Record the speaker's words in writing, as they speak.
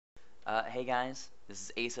Hey guys,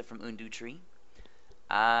 this is Asa from Tree.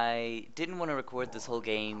 I didn't want to record this whole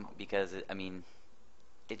game because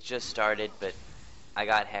it just started, but I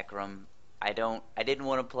got Hecarim. I didn't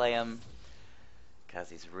want to play him because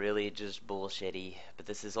he's really just bullshitty. But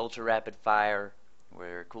this is ultra rapid fire,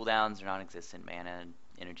 where cooldowns are non-existent, mana and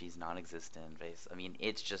energy is non-existent.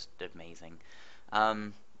 It's just amazing.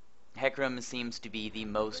 Um, Hecarim seems to be the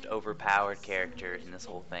most overpowered character in this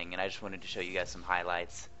whole thing, and I just wanted to show you guys some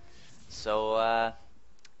highlights. So,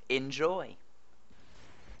 enjoy.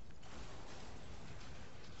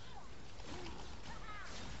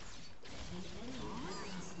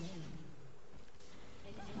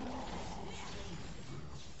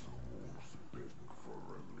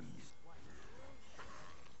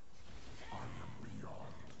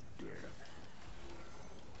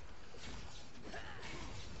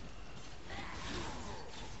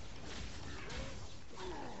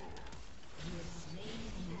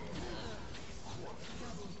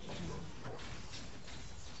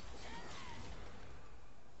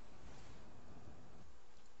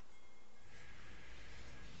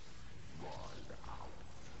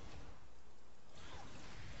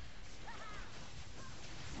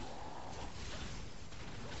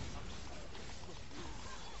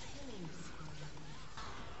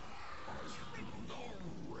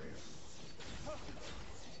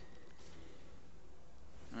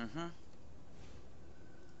 Mm-hmm. I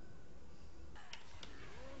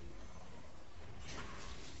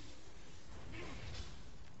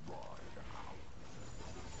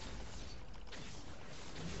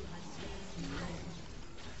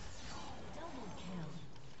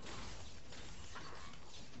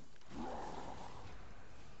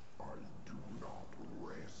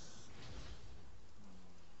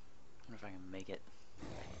wonder if I can make it.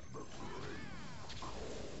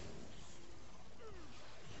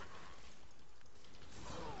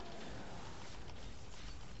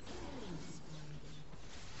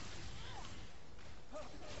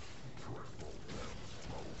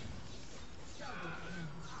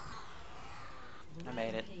 I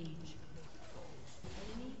made it.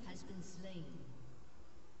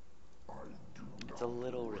 It's a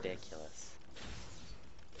little ridiculous.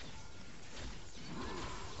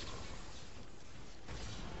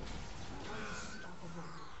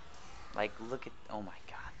 Like, look at, oh my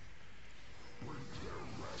god.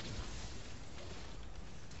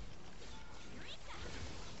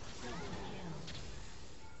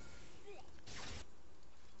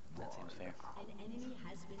 That seems fair. An enemy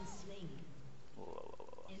has been slain. Whoa, whoa, whoa,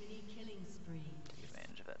 whoa. Enemy killing spree. Take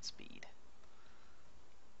advantage of that speed.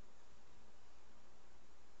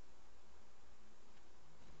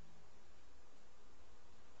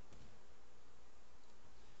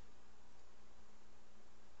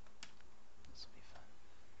 This will be fun.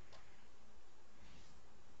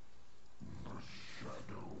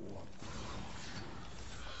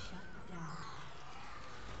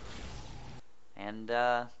 And,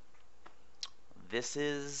 this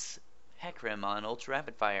is Hecarim on Ultra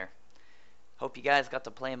Rapid Fire. Hope you guys got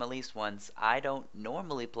to play him at least once. I don't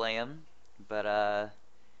normally play him, but,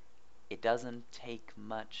 it doesn't take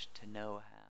much to know how.